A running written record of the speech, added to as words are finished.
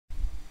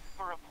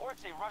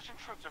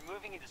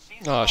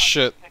Oh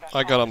shit!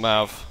 I got a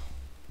Mav.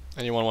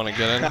 Anyone want to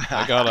get in?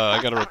 I got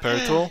a repair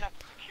tool.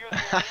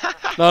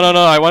 No, no,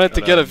 no! I wanted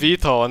to get a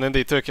VTOL, and then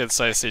they took it,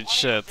 so I said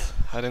shit.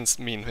 I didn't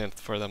mean it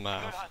for the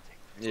Mav.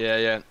 Yeah,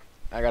 yeah.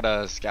 I got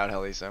a scout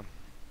heli, so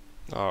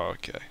Oh,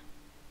 okay.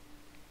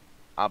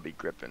 I'll be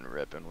ripping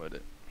with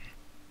it.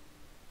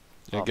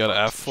 You got an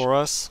F for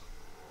us?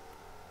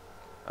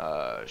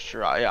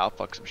 Sure. Yeah, I'll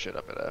fuck some shit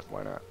up at F.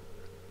 Why not?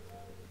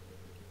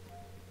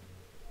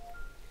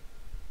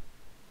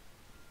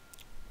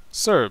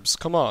 Serbs,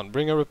 come on,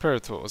 bring a repair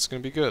tool. It's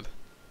gonna be good.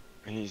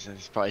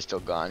 He's probably still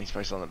gone. He's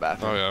probably still in the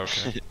bathroom. Oh yeah,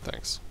 okay.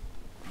 Thanks.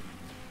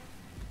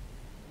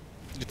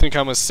 You think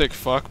I'm a sick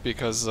fuck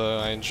because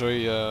I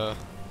enjoy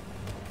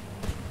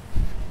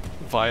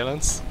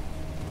violence?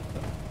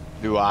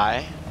 Do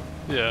I?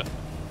 Yeah.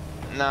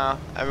 No.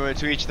 I mean,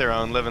 to each their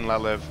own. Live and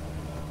let live.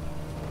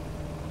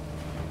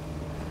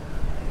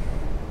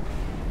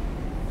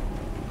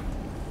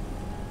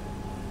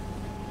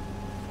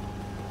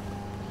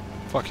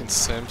 Fucking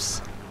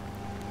simps.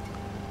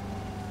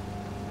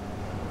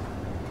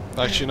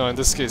 Actually, no, in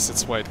this case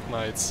it's White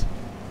Knights.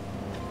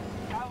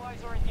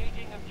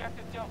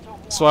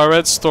 So I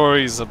read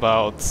stories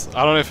about,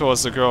 I don't know if it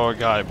was a girl or a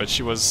guy, but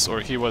she was,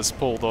 or he was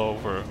pulled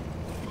over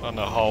on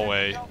a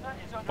hallway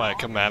by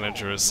like a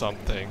manager or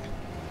something,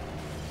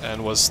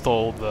 and was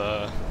told,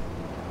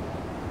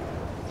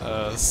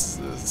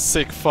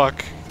 sick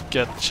fuck,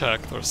 get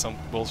checked or some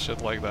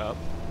bullshit like that.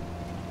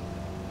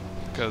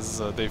 Because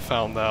they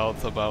found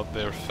out about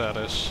their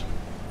fetish.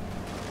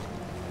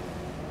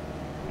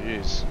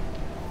 Jeez.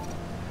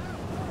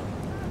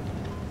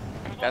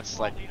 That's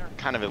like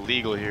kind of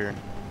illegal here.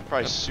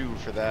 Probably sue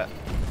for that.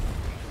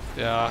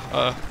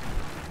 Yeah,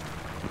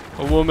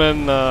 a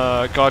woman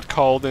got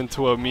called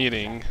into a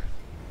meeting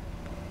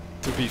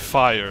to be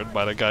fired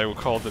by the guy who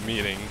called the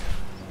meeting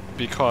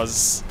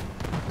because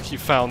he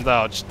found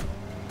out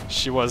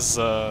she was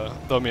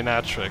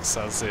dominatrix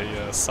as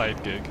a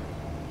side gig.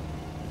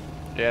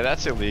 Yeah,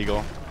 that's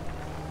illegal.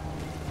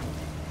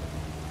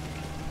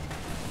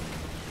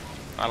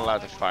 Not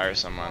allowed to fire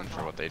someone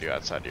for what they do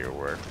outside of your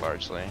work,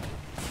 largely.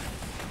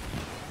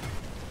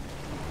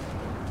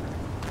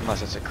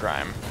 Unless it's a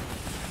crime.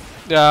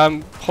 Yeah,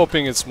 I'm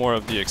hoping it's more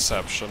of the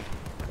exception,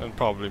 and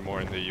probably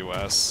more in the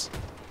US.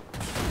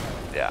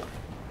 Yeah.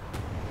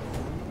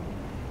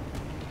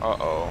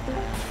 Uh-oh.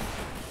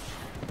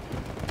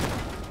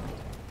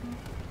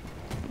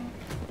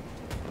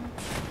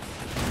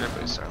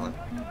 Everybody's silent.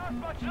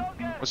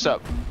 What's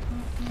up?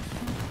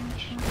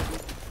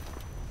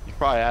 You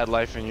probably add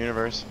life in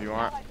universe if you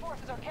want.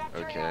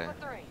 Okay.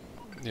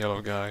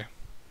 Yellow guy.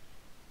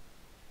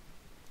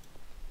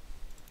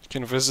 You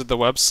can visit the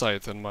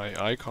website and my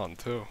icon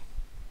too.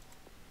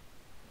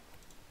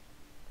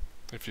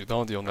 If you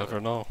don't, you'll never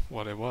know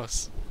what it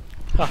was.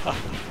 Haha.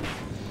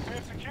 We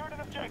have secured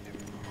an objective.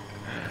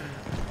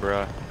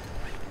 Bruh.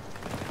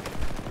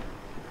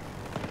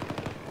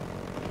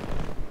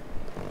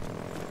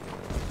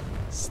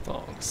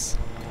 Stonks.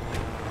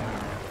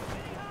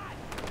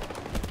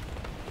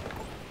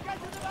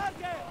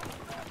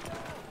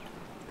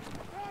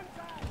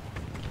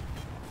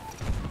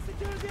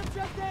 Secure the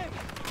objective.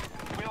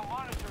 We'll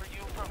monitor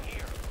you from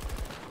here.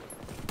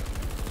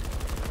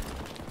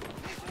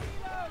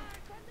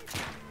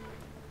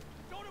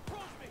 Don't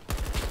approach me.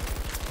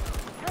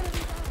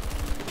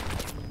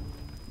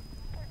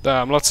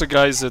 Damn, lots of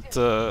guys at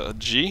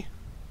G.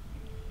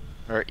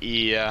 Or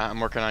E, yeah. I'm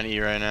working on E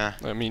right now.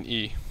 I mean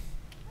E.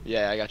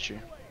 Yeah, I got you.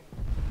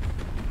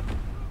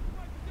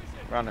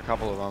 Around a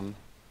couple of them.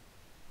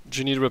 Do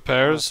you need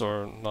repairs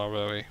or not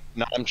really?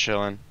 No, I'm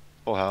chilling.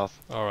 Full health.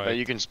 Alright. But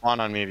you can spawn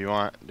on me if you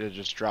want. To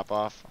just drop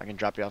off. I can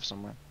drop you off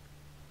somewhere.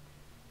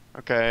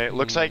 Okay,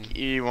 looks like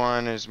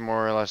E1 is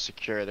more or less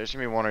secure. There's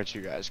gonna be one or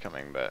two guys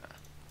coming, but...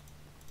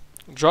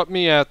 Drop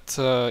me at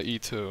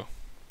E2.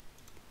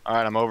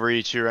 Alright, I'm over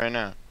E2 right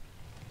now.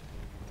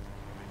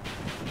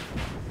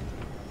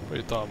 What are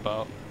you talking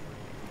about?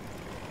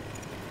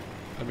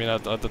 I mean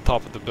at the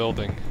top of the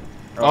building.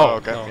 Oh,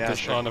 okay. No, Yeah, this,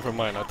 sure. oh, never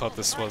mind. I thought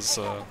this was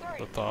the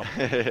top.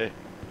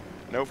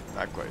 Nope,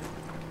 not quite.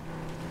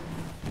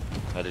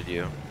 How did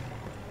you?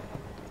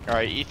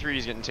 Alright, E3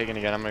 is getting taken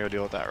again. I'm gonna go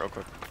deal with that real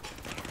quick.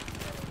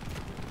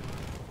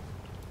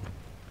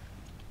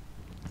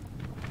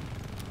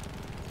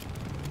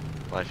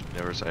 Life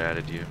Universe, I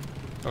added you.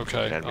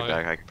 Okay. Add me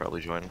back, I could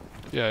probably join.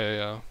 Yeah, yeah,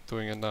 yeah.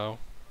 Doing it now.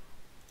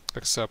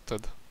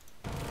 Accepted.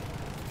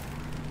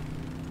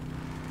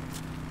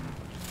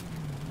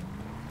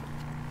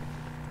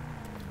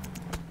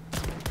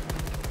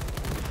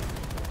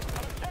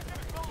 Objective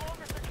is no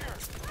longer secure.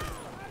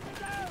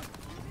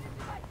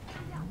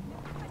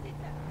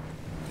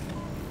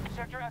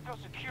 Sector Echo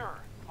secure.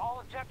 All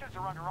objectives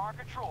are under our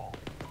control.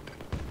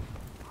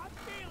 I'm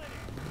feeling it.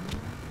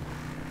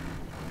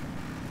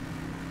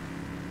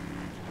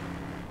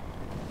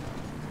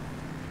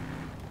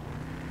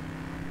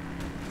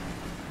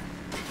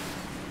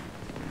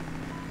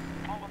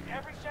 Almost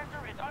every sector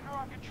is under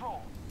our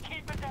control.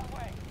 Keep it that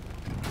way.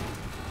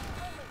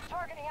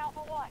 Targeting Alpha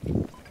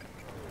 1.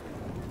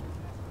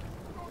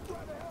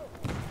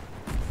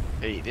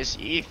 Hey, this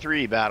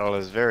E3 battle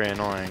is very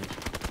annoying.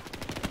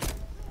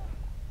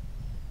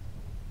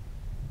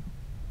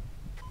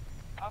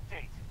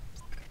 Update.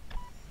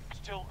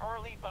 Still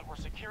early, but we're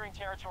securing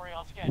territory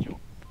on schedule.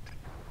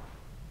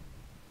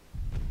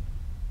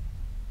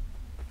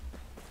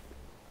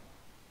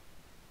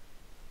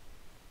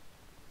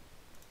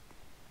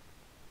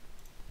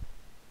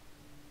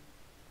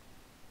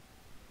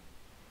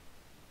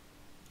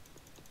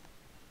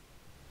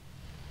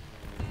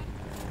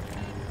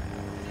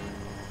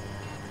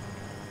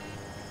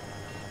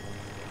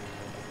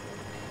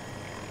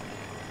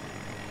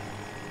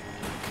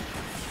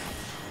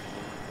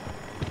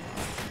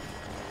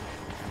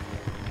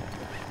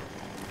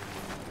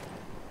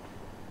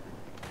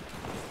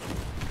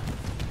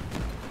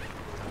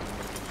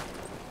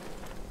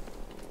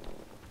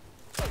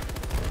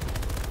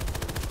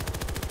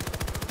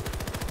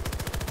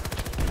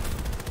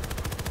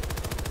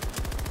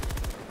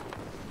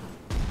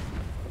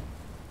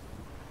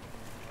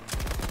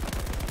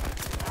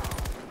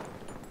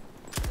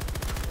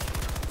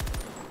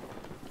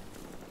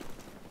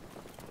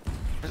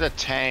 There's a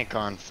tank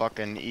on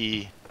fucking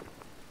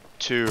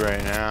E2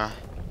 right now.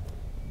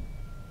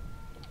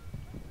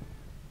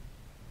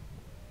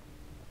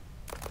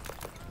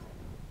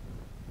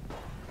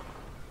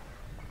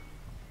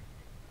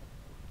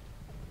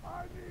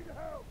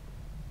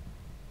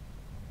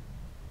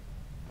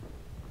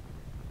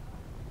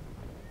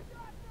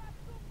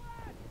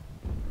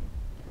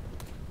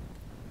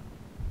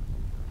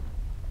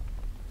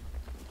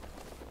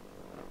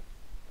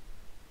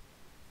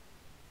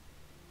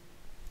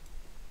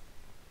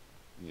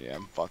 Yeah,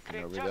 I'm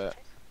fucking over that.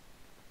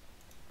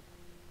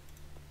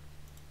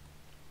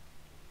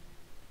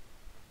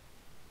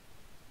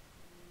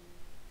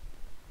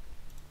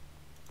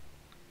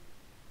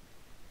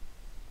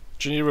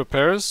 Do you need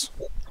repairs?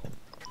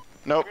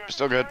 Nope, We are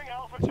still good. securing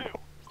Alpha 2.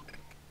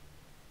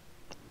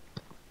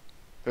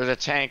 There's a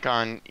tank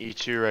on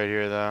E2 right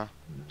here, though.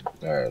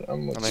 Alright,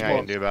 I'm looking. Nothing I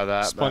can do about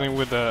that. Spawning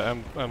with the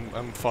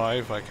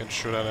M5, I can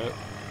shoot at it.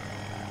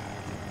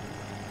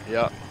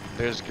 Yep.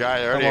 There's a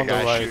guy, already I'm a on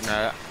the guy right. shooting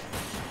at it.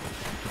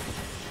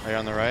 Are you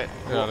on the right?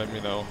 Yeah, let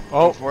me know.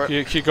 Go for Oh,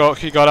 it. he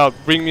got out.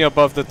 Bring me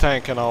above the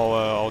tank and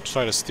I'll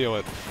try to steal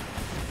it.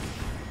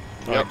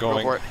 Yep, go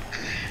going. for it.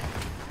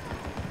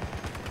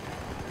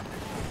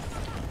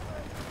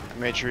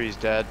 Made sure he's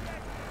dead.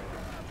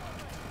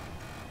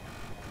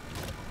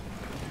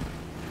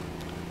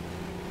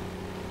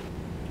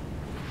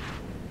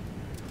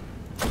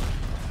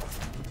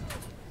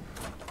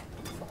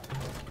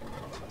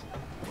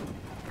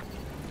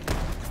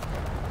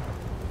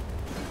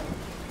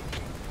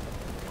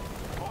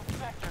 Both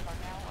sectors are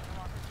now under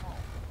our control.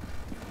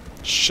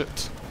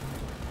 Shit.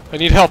 I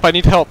need help, I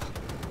need help.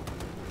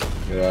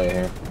 Get out of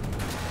here.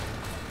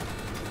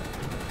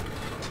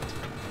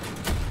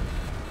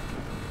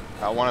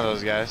 Got one of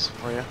those guys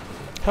for you.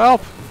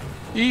 Help!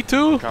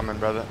 E2! Coming,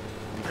 brother.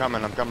 I'm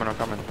coming.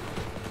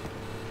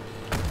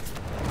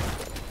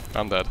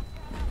 I'm dead.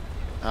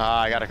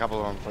 I got a couple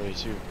of them for you,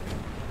 too.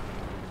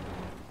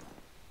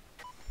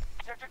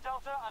 Sector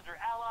Delta under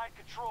Allied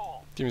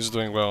control. Team is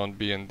doing well on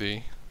B and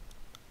D.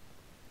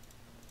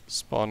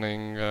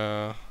 Spawning,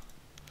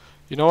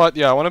 you know what?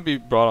 Yeah, I want to be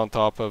brought on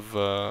top of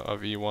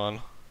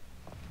E1.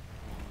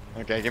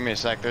 Okay, give me a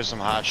sec. There's some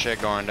hot shit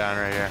going down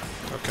right here.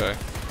 Okay.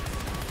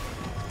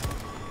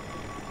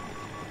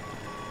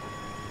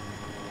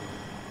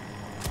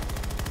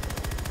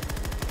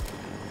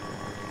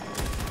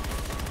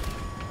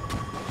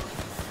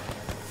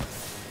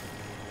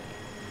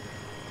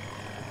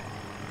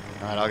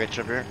 Alright, I'll get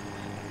you up here.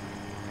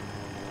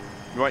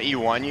 You want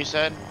E1, you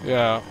said?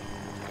 Yeah.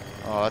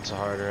 Oh, that's a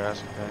harder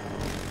ass.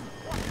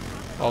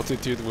 Okay.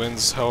 Altitude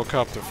wins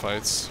helicopter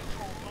fights.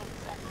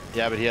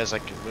 Yeah, but he has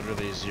like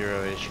literally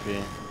 0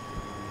 HP.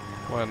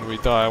 When we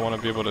die, I want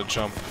to be able to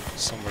jump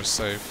somewhere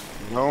safe.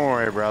 Don't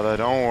worry, brother.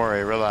 Don't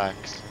worry.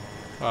 Relax.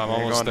 I'm You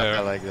ain't almost gonna die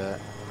there. like that.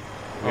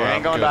 You Alright, ain't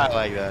I'm gonna good. die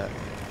like that.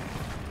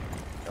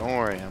 Don't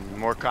worry. I'm a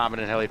more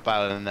competent heli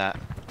pilot than that.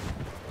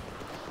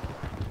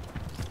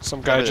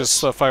 Some guy Look at just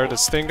this. fired a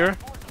stinger.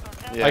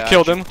 Yeah, I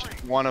killed him.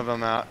 juked one of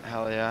them out.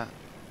 Hell yeah.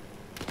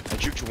 I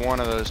juked one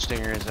of those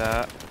stingers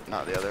out.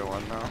 Not the other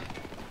one, though.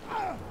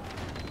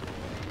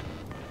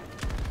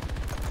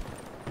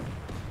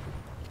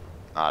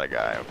 Not a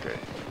guy. Okay.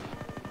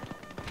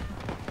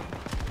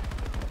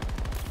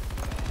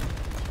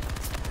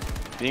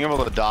 Being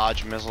able to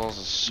dodge missiles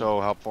is so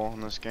helpful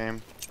in this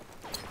game.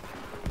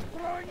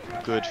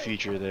 Good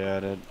feature they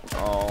added.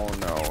 Oh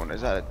no,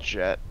 is that a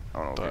jet?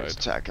 Oh no, it's a Died.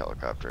 attack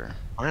helicopter.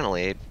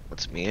 Finally,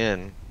 lets me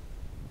in.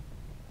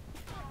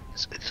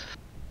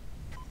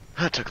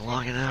 That took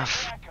long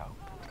enough. Echo.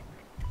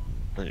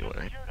 Anyway.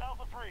 Secured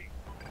Alpha 3.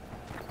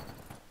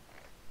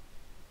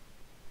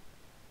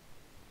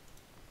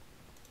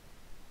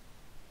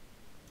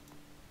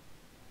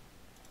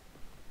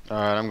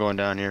 Alright, I'm going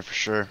down here for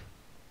sure.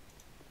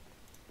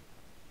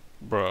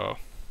 Bro.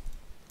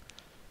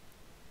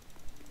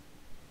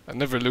 I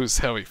never lose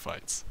heli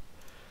fights.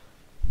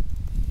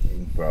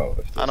 Bro,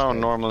 if I this don't guy-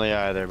 normally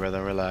either,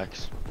 brother.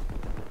 Relax.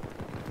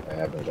 I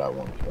haven't got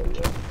one kill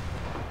yet.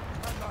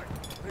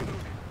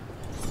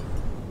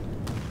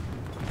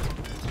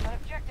 That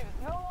objective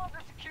is no longer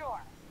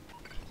secure.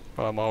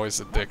 But I'm always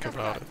a dick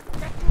about it.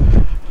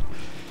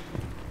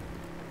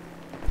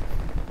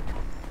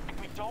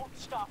 If we don't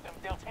stop them,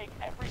 they'll take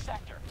every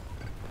sector.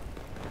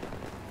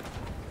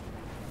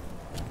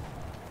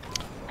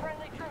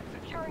 Friendly troops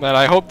securing. Man,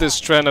 I hope this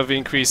trend of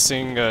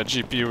increasing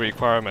GPU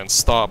requirements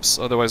stops.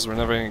 Otherwise, we're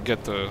never gonna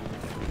get to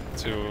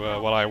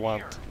what I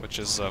want, which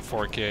is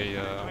 4K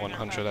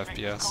 100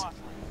 FPS.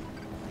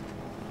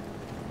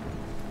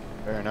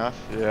 Fair enough.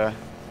 Yeah.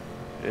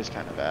 It is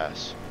kind of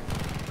ass.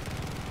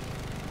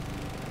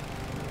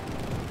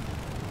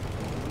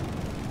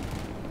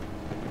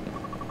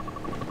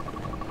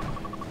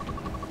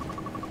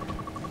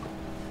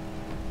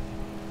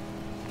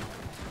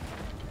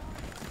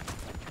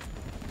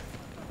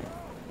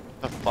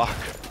 The fuck?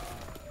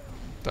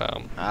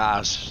 Damn.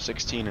 Ah,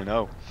 16 and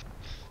 0.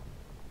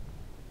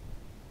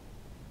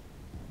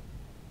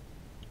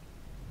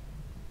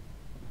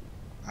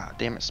 Ah,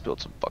 damn it!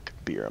 Spilled some fucking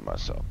beer on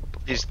myself. What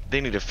the fuck?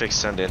 They need to fix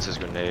Sundance's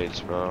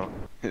grenades, bro.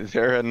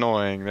 They're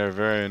annoying. They're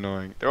very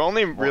annoying. They're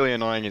only really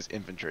annoying as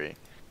infantry,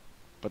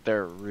 but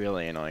they're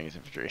really annoying as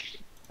infantry.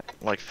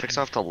 Like, fix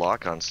off the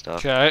lock-on stuff.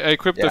 Okay, I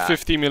equipped the Yeah.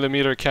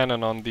 50mm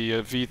cannon on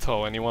the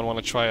Vito. Anyone want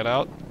to try it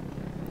out?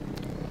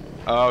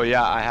 Oh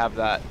yeah, I have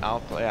that.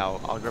 I'll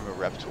grab a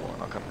rep tool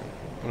and I'll come in.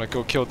 I'm gonna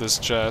go kill this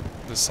jet,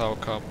 this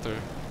helicopter.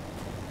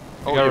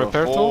 Oh, got a you have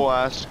repair tool? full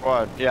ass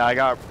squad. Yeah, I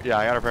got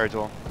a repair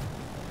tool.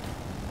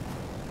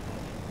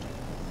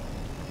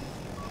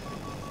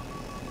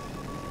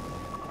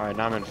 All right,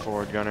 now I'm in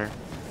forward gunner.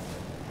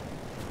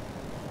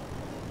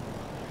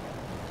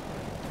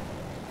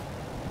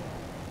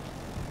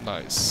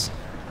 Nice.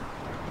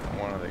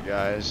 One of the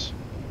guys.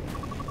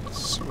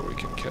 Let's see what we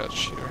can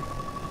catch here.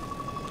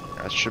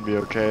 That should be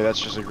okay. That's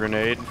just a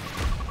grenade.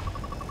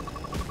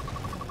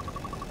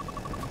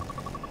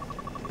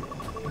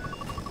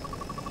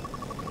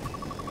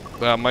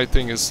 Yeah, my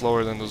thing is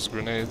slower than those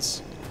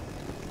grenades.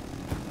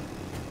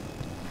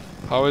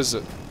 How is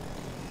it?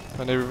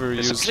 I never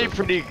It's used actually it.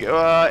 pretty.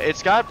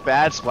 It's got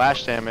bad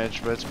splash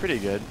damage, but it's pretty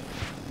good.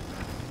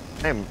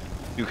 I'm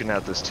duking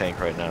out this tank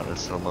right now.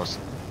 It's the most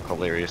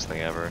hilarious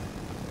thing ever.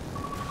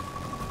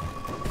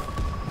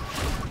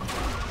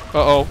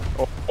 Uh-oh.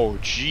 Oh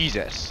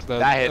Jesus!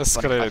 That hit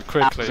escalated like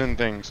quickly. 1,000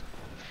 things.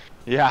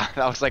 Yeah,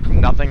 that was like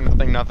nothing,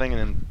 nothing, nothing, and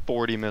then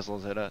 40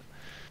 missiles hit it.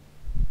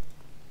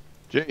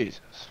 Jesus.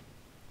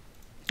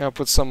 I'll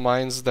put some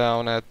mines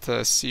down at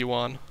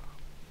C1.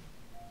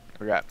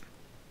 We got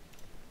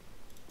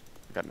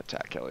an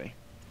attack heli.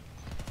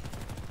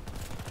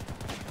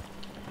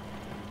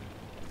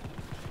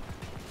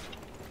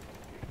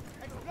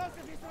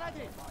 Explosive is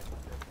ready.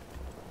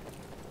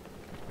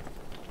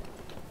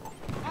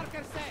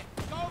 Marker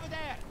set. Go over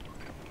there.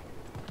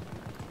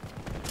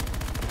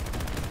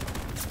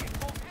 In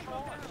full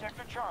control of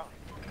Sector Charlie.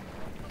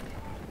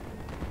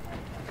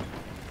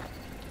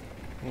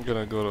 I'm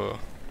gonna go to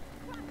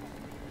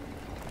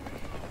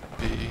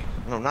B.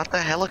 No, not the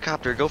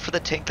helicopter. Go for the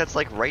tank that's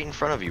like right in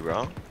front of you,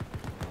 bro.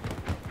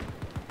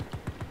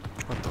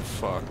 What the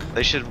fuck?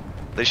 They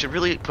should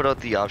really put out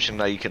the option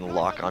that you can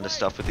lock onto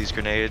stuff with these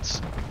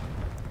grenades.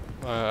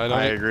 I don't.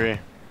 I agree.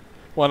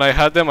 When I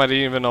had them, I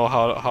didn't even know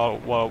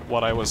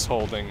what I was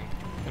holding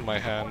in my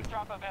hand.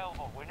 Drop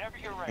available whenever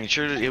you're ready. And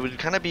sure, it would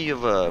kind of be a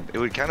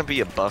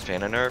buff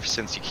and a nerf,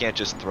 since you can't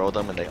just throw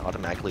them and they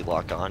automatically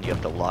lock on. You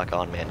have to lock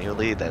on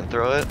manually, then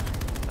throw it.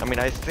 I mean,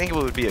 I think it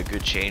would be a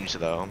good change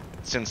though,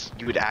 since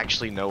you would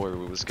actually know where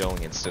it was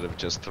going instead of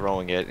just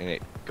throwing it and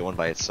it going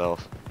by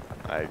itself.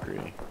 I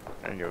agree.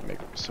 I think it would make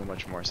so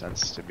much more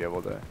sense to be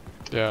able to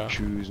Yeah.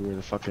 choose where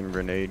the fucking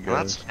grenade And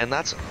goes. and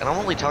I'm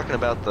only talking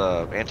about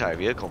the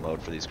anti-vehicle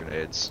mode for these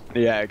grenades.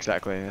 Yeah,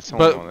 exactly. That's the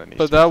only one that needs.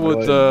 But to be that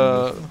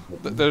put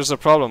would in. there's a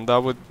problem.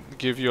 That would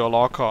give you a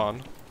lock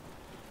on.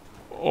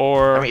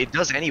 Or I mean, it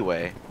does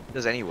anyway. It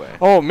does anyway.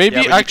 oh, maybe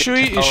Yeah, but you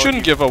actually can you tell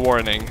shouldn't give a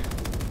warning.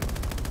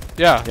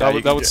 Yeah, Yeah,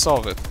 that would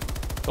solve it.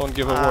 Don't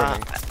give a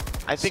warning.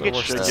 I think So it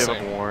what's should the give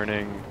same? a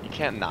warning. You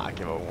can't not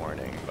give a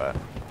warning, but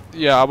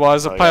Yeah, well,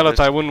 as a Oh, yeah, pilot, there's-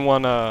 I wouldn't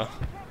wanna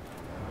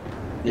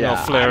you know,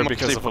 flare I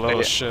because mostly of a little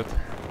play it- shit.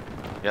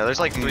 Yeah, there's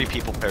like 3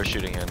 people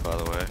parachuting in, by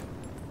the way.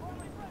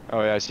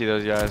 Oh yeah, I see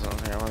those guys.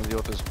 I want to deal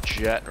with this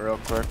jet real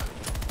quick.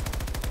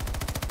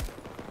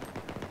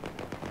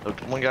 Look,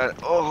 one guy.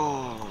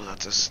 Oh,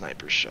 that's a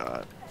sniper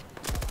shot.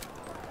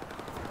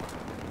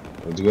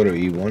 Let's go to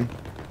E1.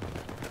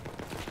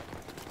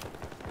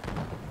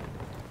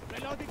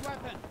 Reloading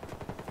weapon.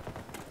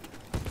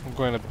 I'm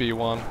going to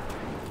B1.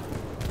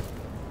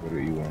 Go to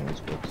E1. Let's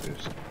go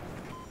upstairs.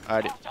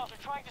 Alrighty. Hostiles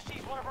are trying to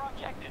seize one of our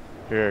objectives.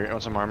 Here, you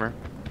want some armor?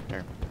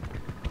 Here.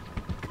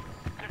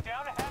 They're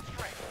down ahead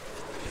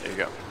straight. There you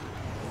go.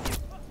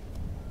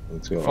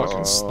 Let's go.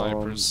 Fucking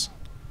snipers.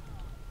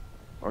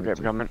 Okay, I'm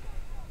coming.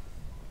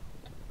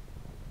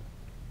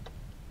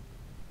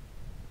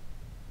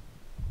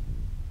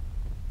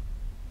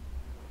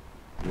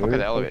 Where at the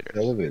fuck's elevators.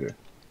 Elevator.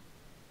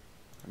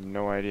 I have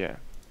no idea.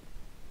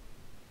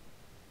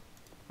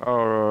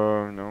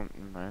 Oh, no,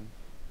 never mind.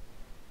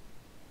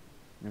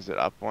 Is it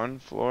up one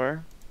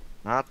floor?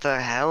 Not the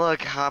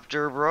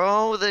helicopter,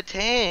 bro. The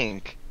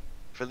tank.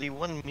 For the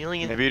 1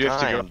 millionth Maybe you'd have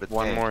to go time, up the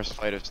one tank. more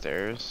flight of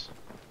stairs.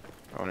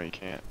 Oh no, you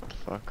can't. What the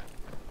fuck?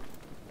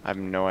 I have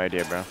no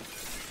idea, bro.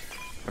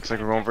 Looks like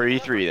we're going for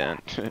E3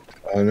 then.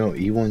 Oh no,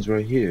 E1's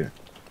right here.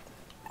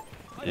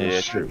 Yeah,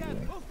 Shit, true.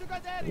 man.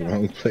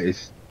 Wrong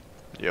place.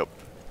 Yep.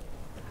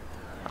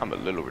 I'm a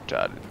little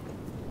retarded.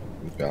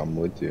 Okay, I'm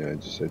with you. I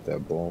just hit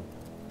that ball.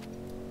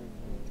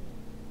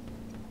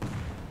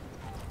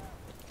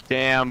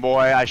 Damn,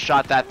 boy, I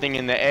shot that thing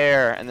in the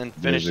air and then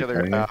finished the There's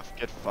a other guy here. off.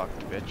 Get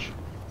fucked, bitch.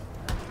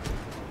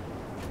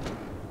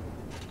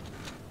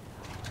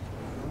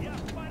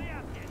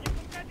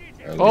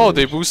 Oh,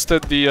 they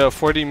boosted the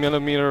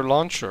 40mm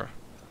launcher.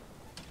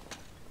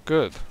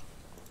 Good.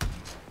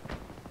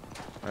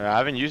 I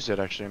haven't used it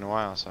actually in a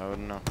while, so I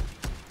wouldn't know.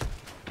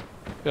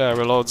 Yeah,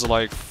 reloads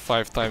like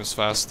 5 times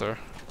faster.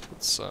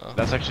 It's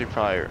That's actually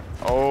probably.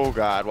 Oh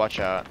god, watch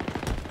out.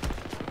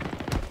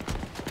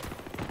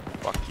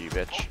 Fuck you,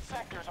 bitch. Both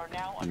sectors are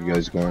now You under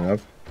guys going up?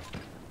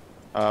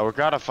 We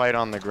got a fight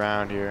on the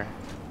ground here.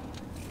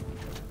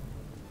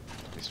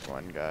 This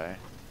one guy.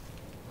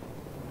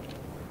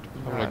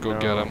 I'm gonna go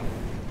get him.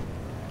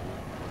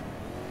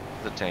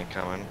 The tank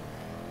coming.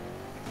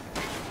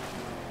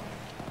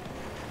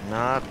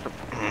 Not the.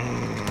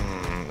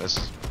 This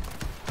is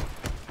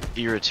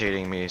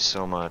irritating me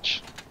so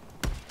much.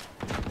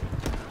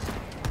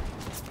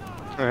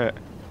 I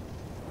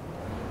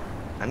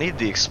need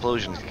the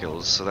explosion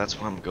kills, so that's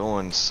why I'm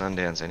going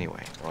Sundance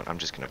anyway. Well, I'm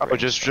just gonna. Oh,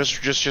 break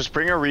just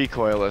bring a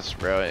recoilless,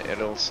 bro.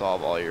 It'll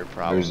solve all your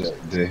problems.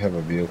 They have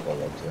a vehicle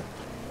up there.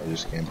 I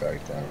just came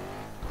back down.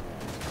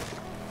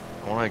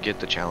 I want to get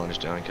the challenge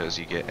done because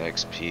you get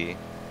XP.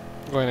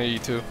 Going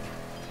to E2.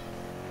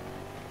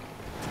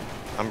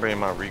 I'm bringing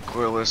my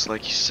recoilless,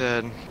 like you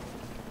said.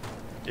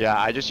 Yeah,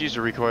 I just used a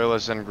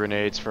recoilless and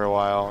grenades for a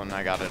while, and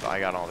I got it. I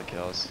got all the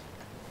kills.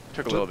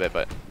 Took a little bit,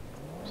 but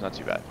it's not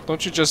too bad.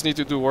 Don't you just need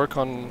to do work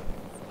on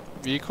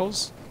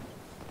vehicles?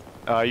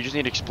 You just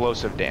need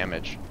explosive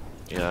damage.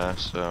 Yeah,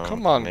 so.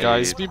 Come on, maybe-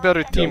 guys, be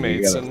better Yeah, we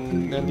teammates, gotta-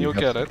 and we you'll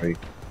have get to it.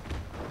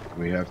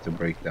 we have to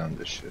break down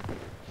this shit.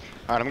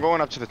 Alright, I'm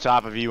going up to the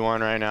top of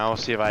E1 right now. We'll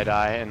see if I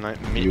die in,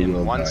 You in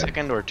will 1 die.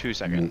 second or 2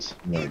 seconds.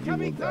 No, you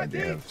will die. They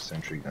have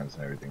sentry guns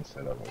and everything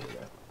set up over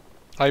there.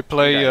 I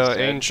play You guys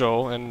dead?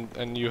 Angel, and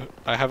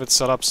I have it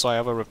set up so I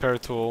have a repair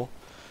tool,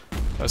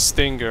 a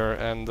stinger,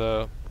 and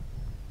I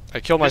kill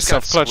Just got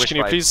myself. Clutch, swished can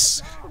you by-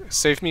 please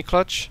save me,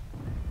 Clutch?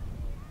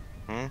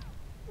 Hmm?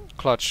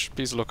 Clutch,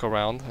 please look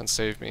around and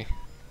save me.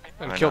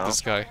 And I kill know.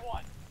 this guy.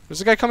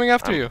 There's a guy coming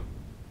after you.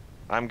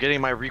 I'm getting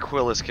my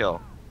recoilless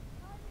kill.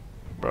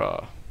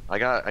 Bruh. I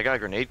got a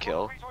grenade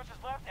kill. resources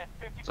left and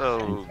 50%. So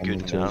I'm good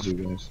towards enough. you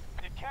guys.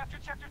 They've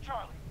captured Sector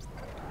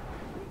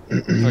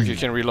Charlie. Look, you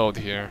can reload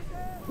here.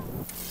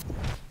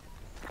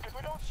 If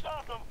we don't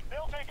stop them,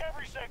 they'll take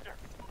every sector.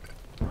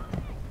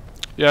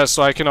 Yeah,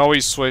 so I can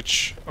always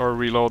switch or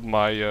reload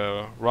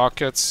my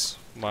rockets,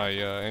 my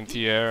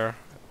anti-air,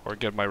 or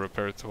get my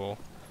repair tool.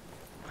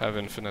 Have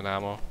infinite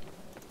ammo.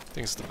 I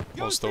think it's the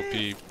most OP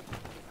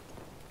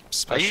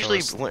I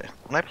usually, specialist.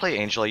 when I play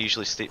Angel, I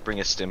usually bring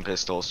a stim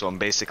pistol, so I'm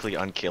basically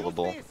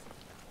unkillable.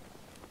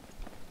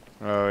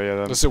 Oh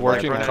yeah, Does it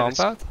work in Right.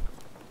 combat?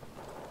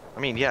 I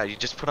mean, yeah, you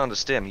just put on the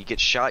stim. You get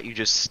shot, you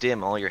just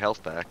stim all your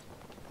health back.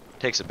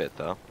 Takes a bit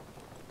though.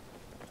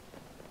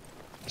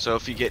 So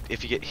if you get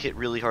hit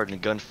really hard in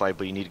a gunfight,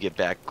 but you need to get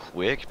back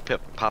quick,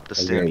 pop the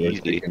stim Okay, we're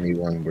easy. taking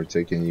E1. We're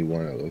taking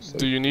E1. It looks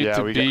Do like. you need yeah,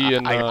 to we be got,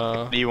 in I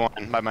got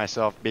D1 by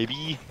myself,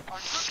 baby. Our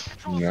first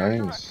control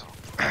sector Nice.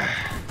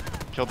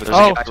 Killed the There's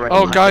a Oh, guy right oh,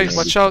 behind guy, us.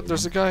 watch out!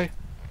 There's a guy.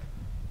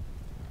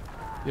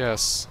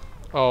 Yes.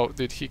 Oh,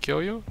 did he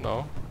kill you?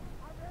 No.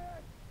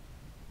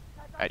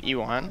 At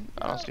E1?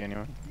 I don't see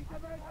anyone.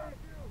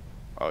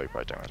 Oh, you're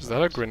probably talking Is that a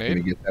Let me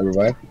grenade? get that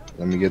revive.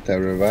 Let me get that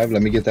revive.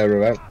 Let me get that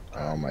revive.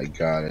 Oh my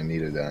god, I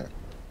needed that.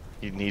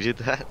 You needed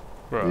that?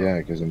 Bro. Yeah,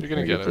 because I'm You're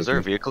gonna trying to get it. Is there a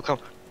this- vehicle come?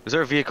 Is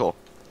there a vehicle?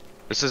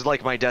 This is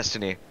like my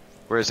destiny.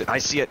 Where is it? I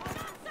see it.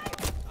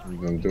 I'm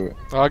gonna do it.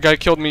 Oh, a guy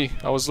killed me.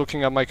 I was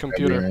looking at my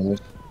computer. Behind us.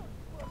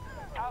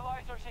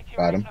 Allies are securing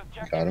Got him,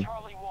 objective got him.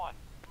 Charlie 1.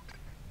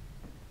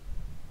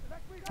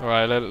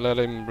 Alright, let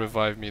him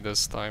revive me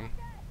this time.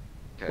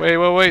 Okay.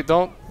 Wait,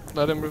 don't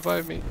let him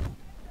revive me.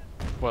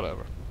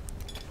 Whatever.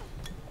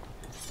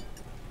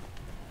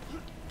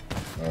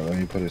 Let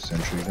me put a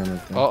sentry gun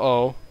up there.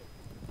 Uh-oh.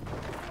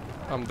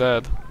 I'm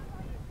dead.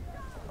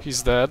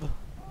 He's dead.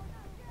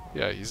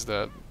 Yeah, he's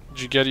dead.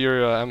 Did you get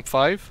your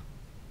M5?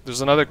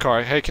 There's another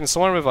car. Hey, can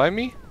someone revive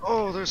me?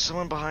 Oh, there's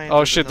someone behind.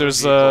 Oh shit,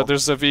 another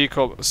there's a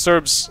vehicle.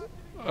 Serbs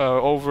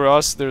over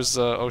us. There's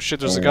oh shit,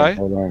 there's a Hold on, guy.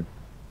 Hold on.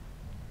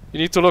 You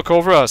need to look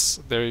over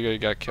us. There you go, you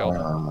got killed.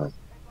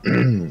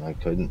 I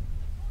couldn't.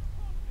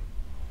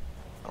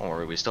 Don't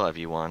worry, we still have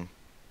E1.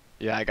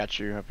 Yeah, I got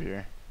you up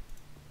here.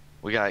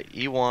 We got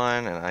E1,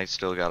 and I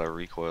still got a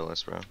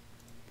recoilless, bro.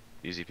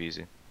 Easy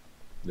peasy.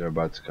 They're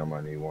about to come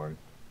on E1.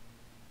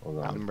 Hold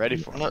on. I'm ready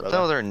for it, No, brother.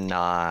 no, they're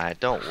not.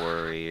 Don't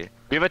worry.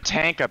 We have a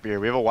tank up here.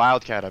 We have a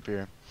wildcat up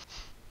here.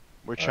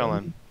 We're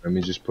chilling. Let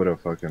me just put a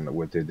fucking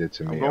what they did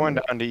to me. I'm going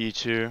down to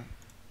E2.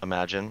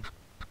 Imagine.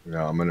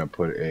 No, I'm gonna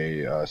put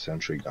a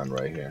sentry gun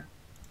right here.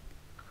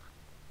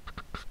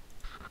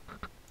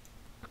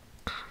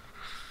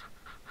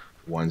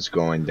 One's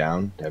going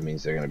down. That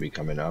means they're gonna be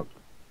coming up.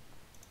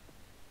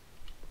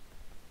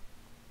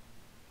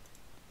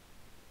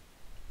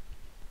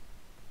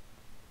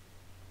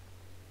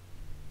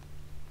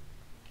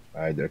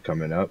 Alright, they're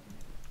coming up.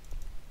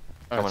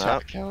 Coming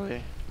up?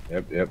 Kelly.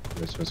 Yep,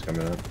 this one's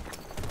coming up.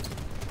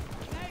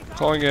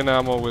 Calling in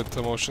ammo with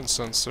the motion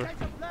sensor.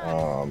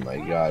 Oh my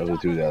god, who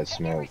threw that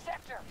smoke?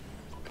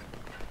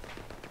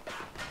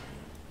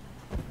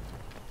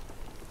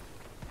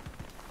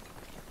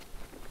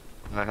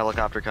 A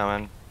helicopter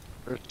coming.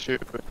 There's 2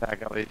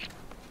 attack at least.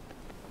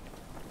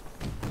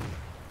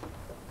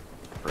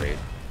 Great.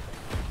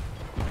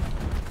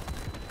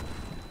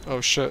 Oh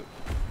shit.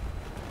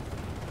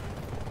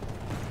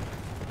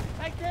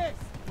 Take this.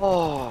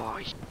 Oh.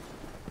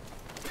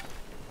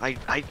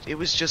 It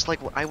was just like,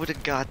 I would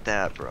have got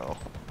that, bro.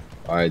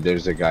 Alright,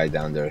 there's a guy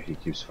down there. He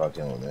keeps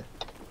fucking with me.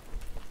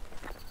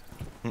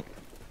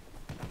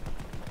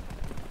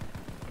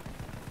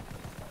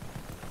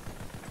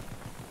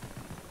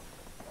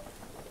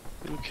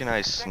 Who can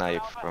I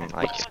snipe from?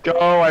 I Let's can't.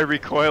 go! I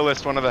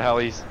recoilless one of the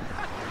helis.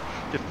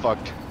 Get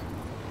fucked.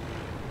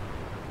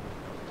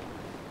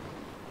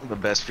 The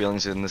best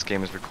feelings in this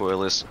game is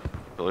recoilless.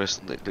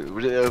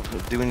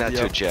 Doing that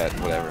to a jet,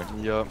 whatever.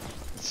 Yup.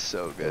 It's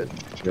so good.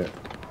 Shit.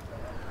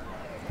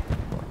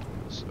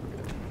 So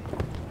good.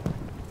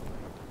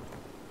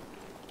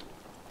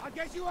 I'll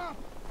get you up.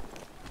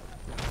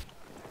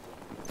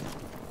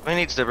 I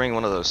needs to bring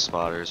one of those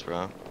spotters,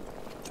 bro.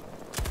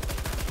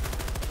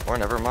 Or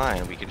never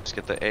mind, we could just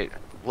get the 8.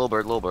 Little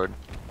bird, little bird.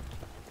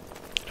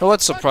 You know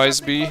what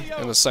surprised me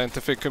in the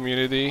scientific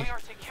community?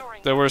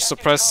 They were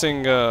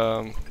suppressing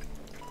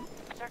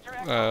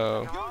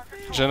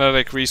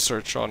genetic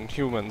research on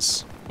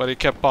humans, but it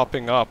kept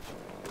popping up,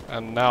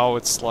 and now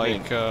it's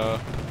like I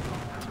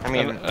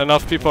mean,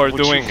 enough people are would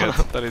you doing it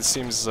wanna- that it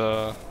seems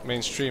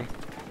mainstream.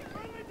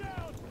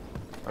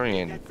 I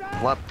mean,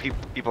 a lot of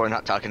people are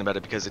not talking about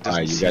it because it doesn't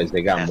Alright, you seem guys,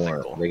 they got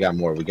ethical. more. They got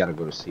more. We gotta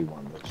go to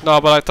C1. No,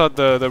 but I thought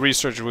the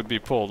research would be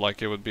pulled,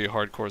 like it would be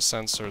hardcore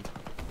censored.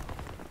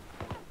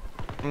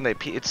 I mean,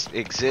 it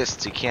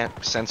exists. You can't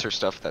censor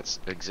stuff that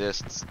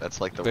exists.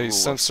 That's like the They rule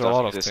censor a stuff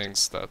lot of existing.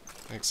 things that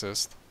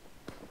exist.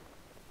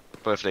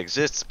 But if it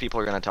exists, people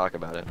are gonna talk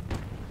about it.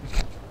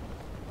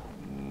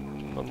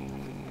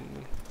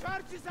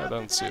 I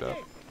don't see that.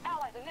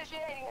 Allies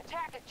initiating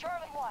attack at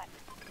Charlie 1.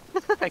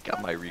 I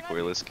got my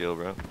recoilless skill,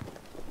 bro.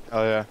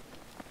 Oh yeah.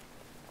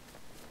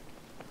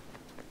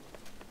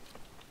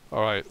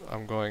 Alright,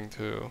 I'm going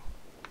to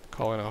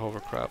call in a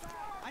hovercraft.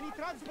 I need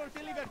transport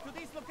delivered to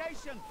this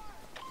location.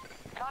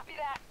 Copy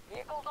that.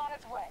 Vehicle's on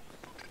its way.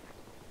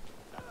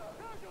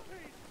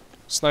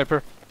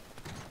 Sniper.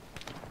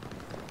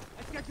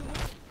 Let's get you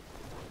moving.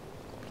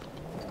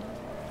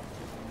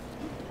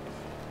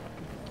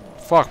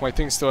 Fuck, my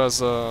thing still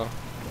has I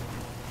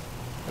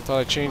thought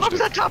I changed I it.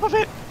 was on top of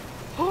it!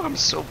 Oh, I'm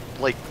so,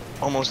 like,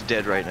 almost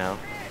dead right now.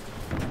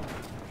 The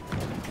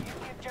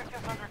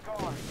objective's under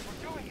guard.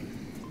 We're doing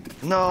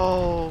it.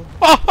 No!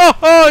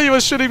 He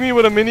was shooting me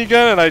with a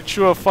minigun and I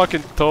threw a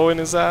fucking toe in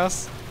his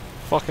ass.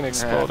 Fucking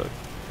exploded.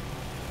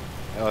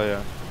 Hell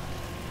yeah.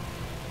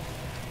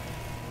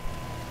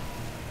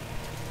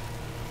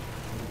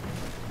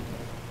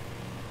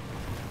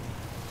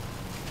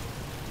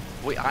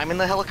 Wait, I'm in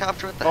the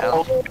helicopter? What the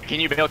hell? Oh, can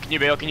you bail? Can you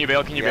bail? Can you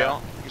bail? Can you Yeah.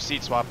 bail? You're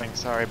seat swapping.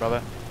 Sorry,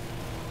 brother.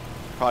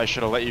 Probably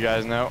should have let you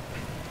guys know.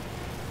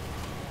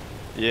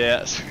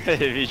 Yes.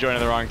 If you join at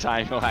the wrong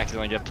time, you'll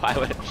accidentally get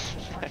piloted. Troops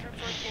are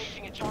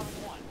engaging at Charlie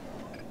 1.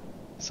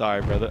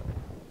 Sorry, brother.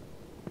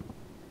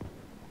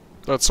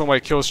 That's what my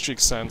kill streak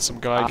sent. Some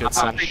guy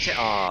gets in.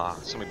 Aw,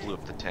 somebody blew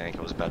up the tank.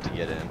 I was about to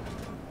get in.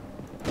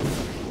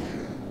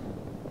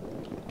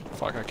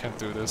 Fuck, I can't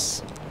do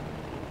this.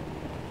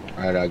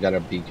 Alright, I got a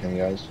beacon,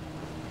 guys.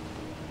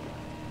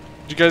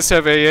 Do you guys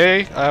have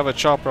AA? I have a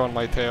chopper on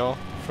my tail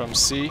from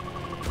C.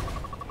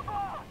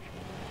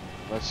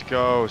 Let's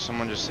go.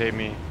 Someone just saved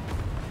me.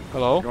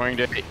 Hello? Going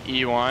to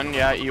E1.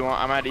 Yeah, E1.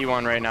 I'm at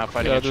E1 right now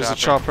fighting Yeah, a there's chopper. a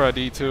chopper at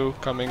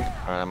E2 coming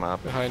Alright, I'm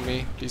up. behind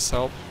me. Please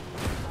help.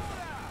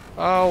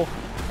 Ow.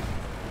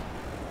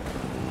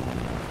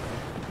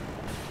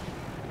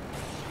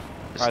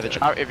 Alright, the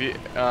chopper. If you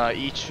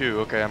E2.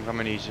 Okay, I'm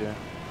coming E2.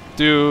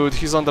 Dude,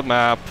 he's on the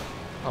map.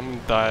 I'm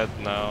dead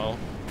now.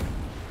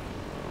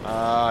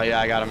 Yeah,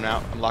 I got him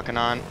now. I'm locking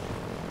on.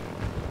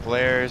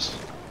 Flares.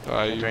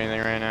 Can't do You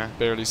anything right now.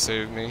 barely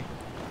saved me.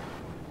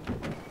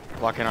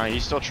 Locking on.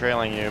 He's still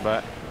trailing you,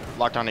 but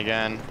locked on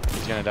again.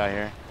 He's gonna die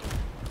here.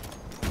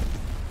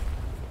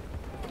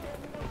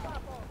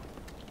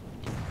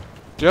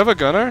 Do you have a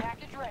gunner?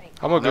 Package ready.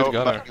 I'm a good Nope,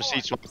 but gunner. I'm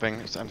seat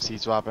swapping. I'm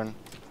seat swapping.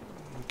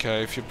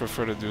 Okay, if you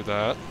prefer to do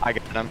that. I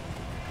got him.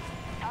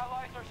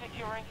 Allies are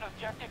securing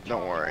objective Don't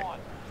Charlie worry. 1.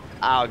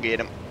 I'll get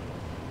him.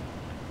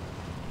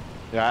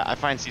 Yeah, I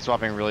find seat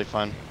swapping really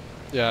fun.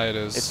 Yeah, it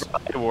is. It's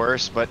probably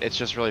worse, but it's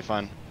just really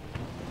fun.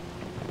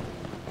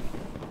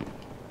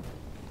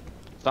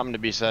 Something to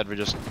be said for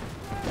just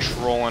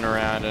trolling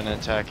around in an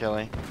attack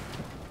heli.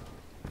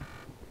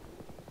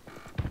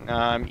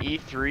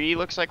 E3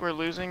 looks like we're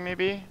losing,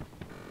 maybe?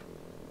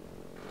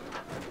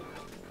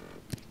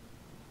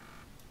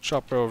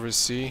 Chopper over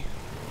C.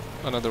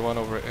 Another one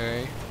over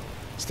A.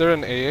 Is there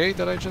an AA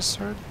that I just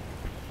heard?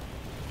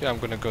 Yeah, I'm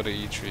gonna go to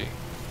E3.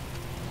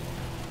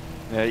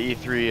 Yeah,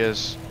 E3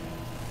 is...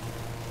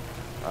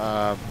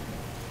 I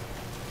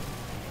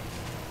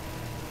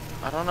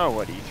don't know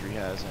what E3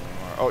 has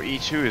anymore. Oh,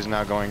 E2 is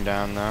now going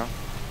down, though.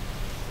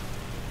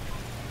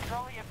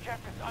 Charlie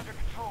objectives under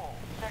control.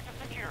 Sector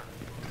secure.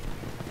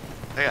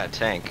 I got a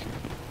tank.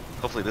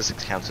 Hopefully this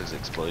counts as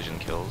explosion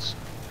kills.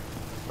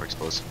 Or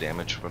explosive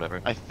damage,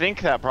 whatever. I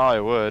think that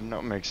probably would. That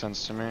would make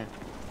sense to me.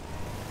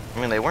 I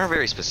mean, they weren't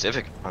very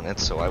specific on it,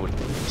 so I would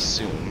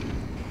assume.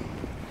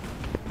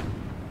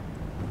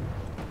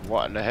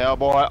 What in the hell,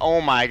 boy?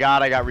 Oh my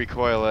god, I got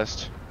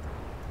recoilless.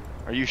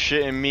 Are you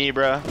shitting me,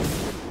 bruh?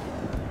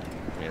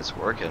 I mean, it's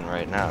working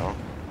right now.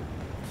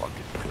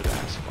 Fucking good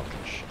ass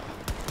fucking shit.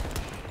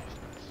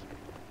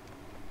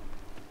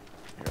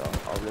 Here,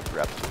 I'll rip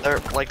rep. They're,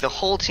 like, the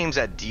whole team's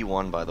at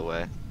D1, by the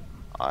way.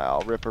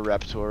 I'll rip a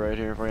rep tool right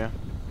here for you.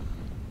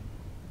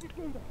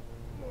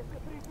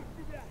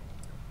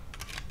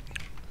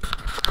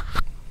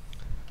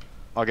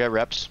 I'll get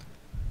reps.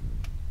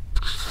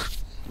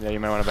 Yeah, you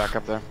might want to back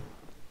up there.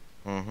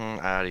 Mm-hmm,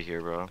 out of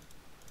here, bro.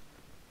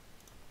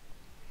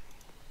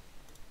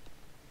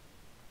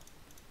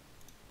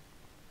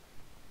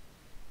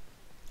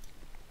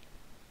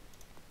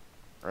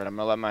 Alright, I'm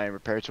gonna let my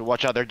repair tool.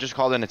 Watch out, they're just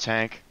called in a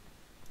tank.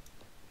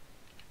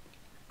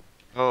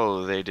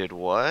 Oh, they did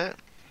what?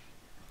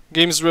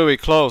 Game's really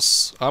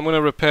close. I'm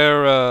gonna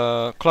repair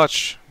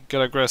Clutch.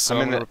 Get aggressive,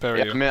 I'm gonna repair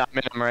you. I'm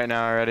in them right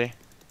now already.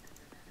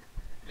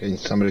 Can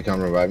somebody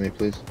come revive me,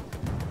 please?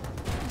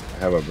 I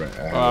have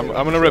a. I'm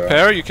gonna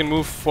repair. You can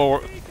move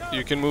forward.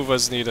 You can move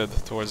as needed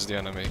towards the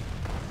enemy.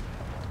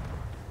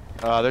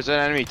 There's an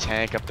enemy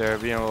tank up there.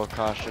 Being a little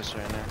cautious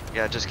right now.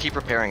 Yeah, just keep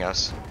repairing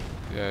us.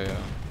 Yeah, yeah.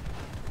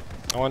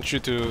 I want you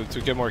to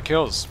get more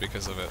kills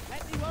because of it.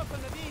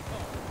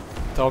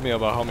 Tell me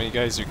about how many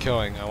guys you're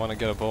killing. I want to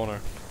get a boner.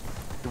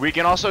 We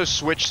can also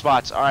switch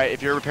spots. All right,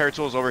 if your repair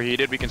tool is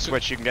overheated, we can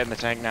switch. You can get in the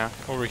tank now.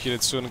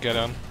 Overheated soon. Get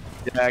on.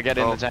 Yeah, get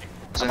in the tank.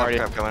 There's I'm another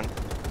already. crap coming.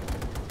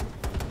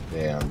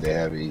 Damn, they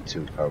have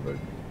E2 covered.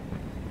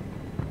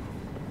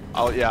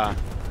 Oh yeah,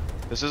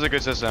 this is a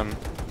good system.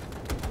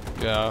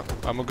 Yeah,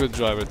 I'm a good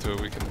driver too.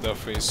 We can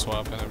definitely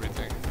swap and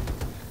everything.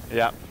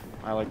 Yeah,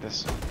 I like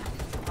this.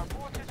 Our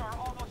forces are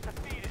almost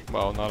defeated.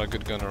 Well, not a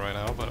good gunner right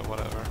now, but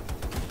whatever.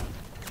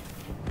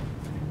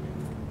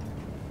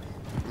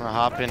 I'm gonna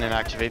hop in and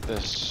activate the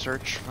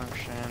search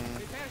function.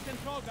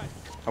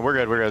 Oh, we're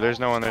good. We're good. There's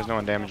no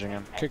one damaging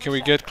him. Can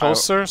we get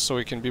closer so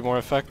we can be more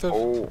effective?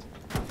 Oh,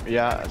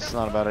 yeah, it's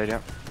not a bad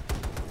idea.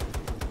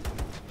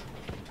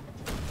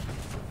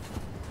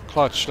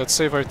 Clutch, let's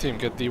save our team.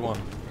 Get D1.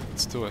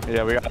 Let's do it.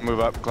 Yeah, we gotta move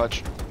up,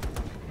 clutch.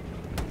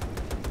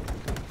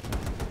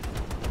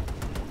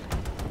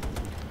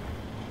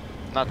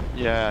 Not,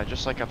 yeah,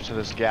 just like up to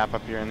this gap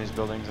up here in these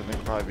buildings, I think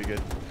would probably be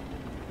good.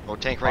 Oh,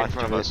 tank right in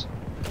front of us.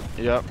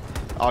 Yep,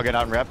 I'll get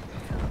out and rep.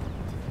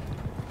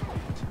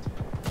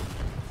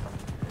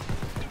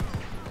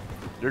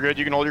 You're good,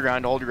 you can hold your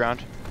ground,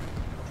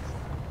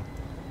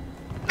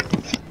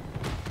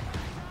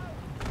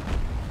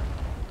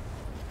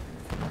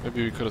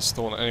 Maybe we could have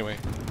stolen it. Anyway,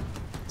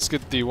 let's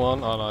get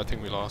D1. Oh no, I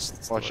think we lost.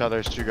 Let's Watch do it. out,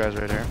 there's two guys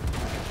right here.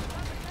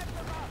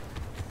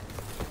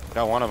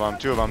 Got one of them,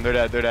 two of them, they're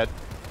dead, they're dead.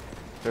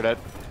 They're dead.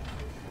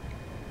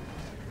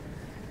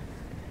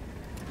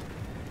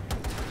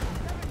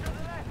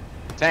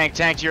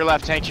 Tank to your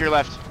left,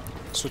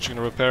 Switching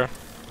to repair.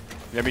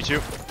 Yeah, me too.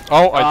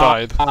 Oh, I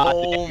died.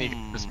 Oh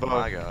damn,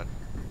 my god.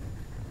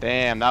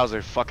 Damn, that was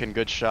a fucking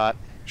good shot.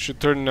 You should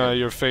turn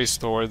your face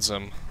towards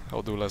him.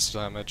 I'll do less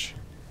damage.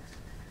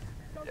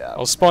 Yeah,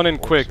 I'll spawn in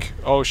quick.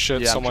 Oh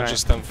shit, Yeah, I'm someone trying.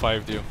 just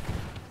M5'd you.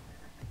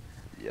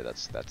 yeah,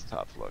 that's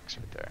tough looks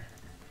right there.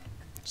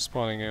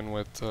 Spawning in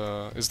with,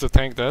 is the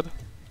tank dead?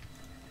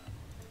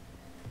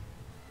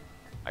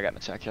 I got an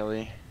attack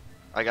heli.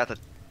 I got the...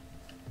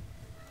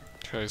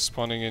 Okay,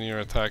 spawning in your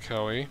attack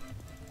heli.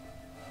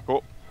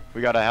 Cool.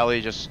 We got a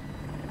heli just...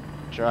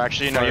 Sure,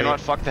 actually, no, you Fire. know what?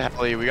 Fuck the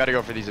heli. We gotta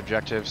go for these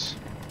objectives.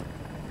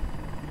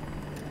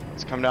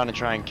 Let's come down and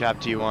try and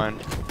cap T1.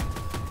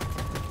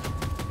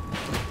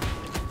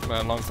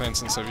 Man, long time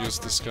since I've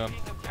used this gun.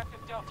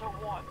 Objective Delta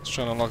 1. Just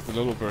trying to unlock the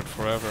little bird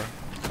forever.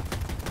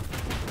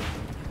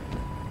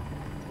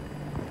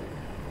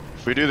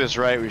 If we do this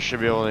right, we should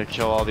be able to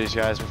kill all these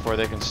guys before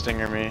they can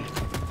stinger me.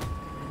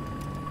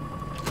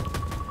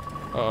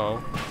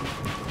 Uh-oh.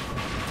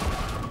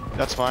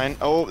 That's fine.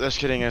 Oh, that's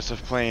kidding us, a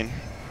plane.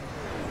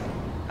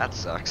 That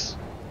sucks.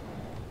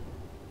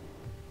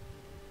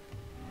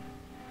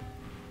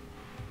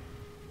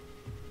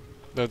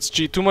 That's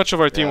G. Too much of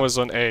our team Yeah. was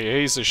on A.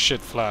 A is a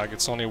shit flag.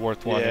 It's only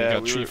worth one. Yeah, You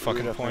got we 3 were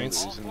fucking definitely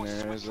points. losing Forces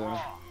there. are There's a... strong.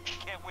 You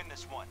can't win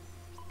this one.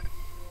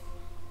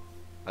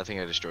 I think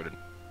I destroyed it.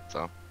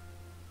 So.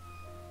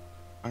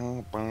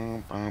 Boom,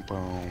 boom, boom,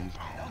 boom.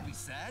 Don't be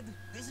sad.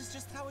 This is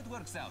just how it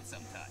works out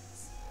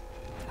sometimes.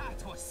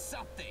 That was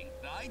something,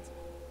 right?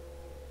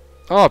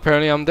 Oh,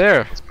 apparently I'm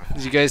there.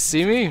 Did you guys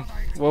see me?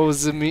 What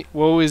was it me?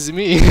 What was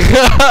me?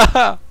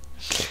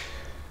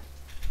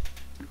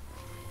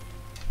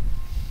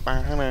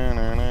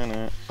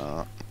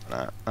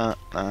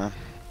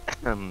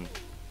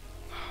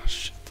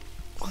 Shit.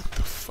 What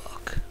the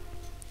fuck?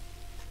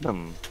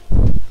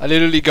 I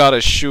literally got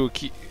a shoe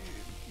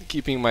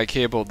keeping my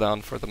cable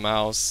down for the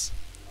mouse.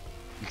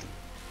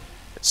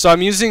 So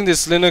I'm using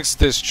this Linux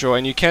distro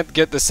and you can't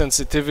get the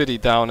sensitivity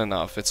down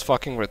enough. It's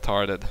fucking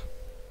retarded.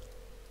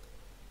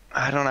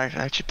 I don't I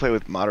actually play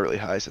with moderately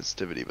high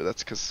sensitivity, but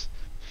that's because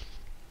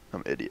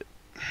I'm an idiot.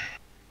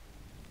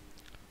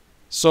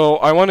 So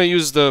I want to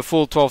use the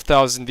full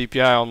 12,000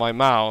 DPI on my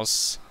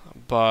mouse,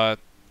 but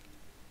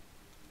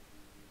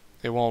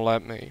it won't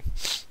let me.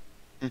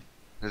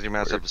 Does your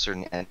mouse have a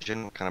certain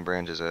engine? What kind of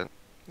brand is it?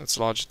 It's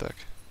Logitech.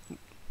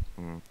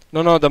 Mm.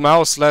 No, the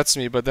mouse lets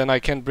me, but then I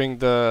can't bring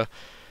the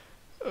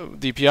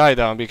DPI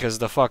down because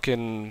the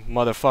fucking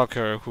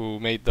motherfucker who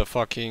made the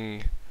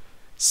fucking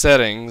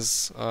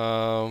settings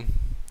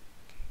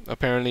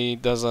apparently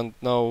doesn't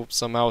know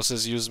some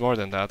mouses use more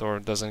than that, or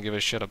doesn't give a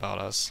shit about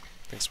us.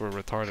 Thinks we're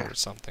retarded or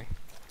something.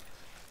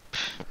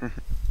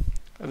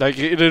 Like,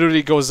 it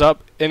literally goes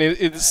up, and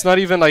it's not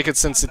even like its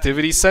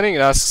sensitivity setting.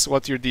 It asks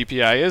what your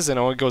DPI is, and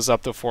it only goes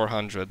up to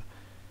 400.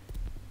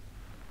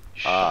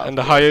 And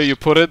the higher you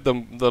put it, the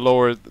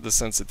lower the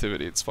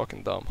sensitivity. It's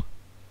fucking dumb.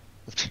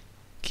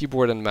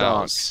 Keyboard and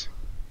mouse.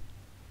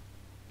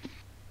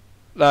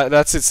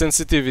 That's its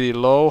sensitivity.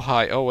 Low,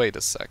 high. Oh, wait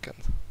a second.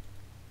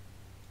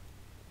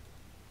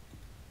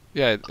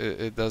 Yeah,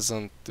 it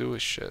doesn't do a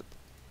shit.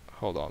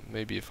 Hold on.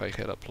 Maybe if I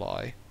hit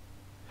apply.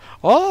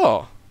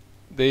 Oh!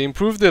 They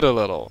improved it a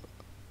little.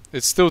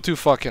 It's still too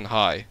fucking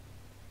high.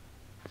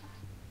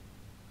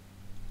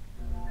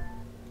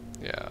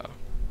 Yeah.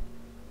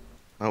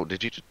 Oh,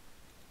 did you?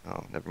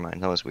 Oh, never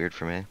mind. That was weird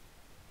for me.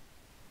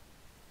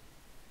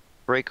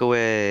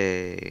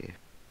 Breakaway.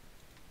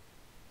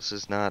 This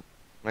is not.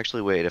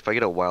 Actually, wait. If I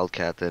get a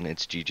wildcat, then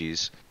it's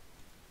GG's.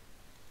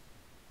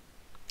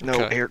 No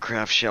Okay.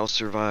 aircraft shall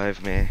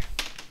survive me.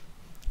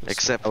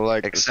 Except I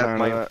like the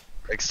sound of that.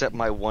 except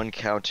my one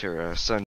counter, sun.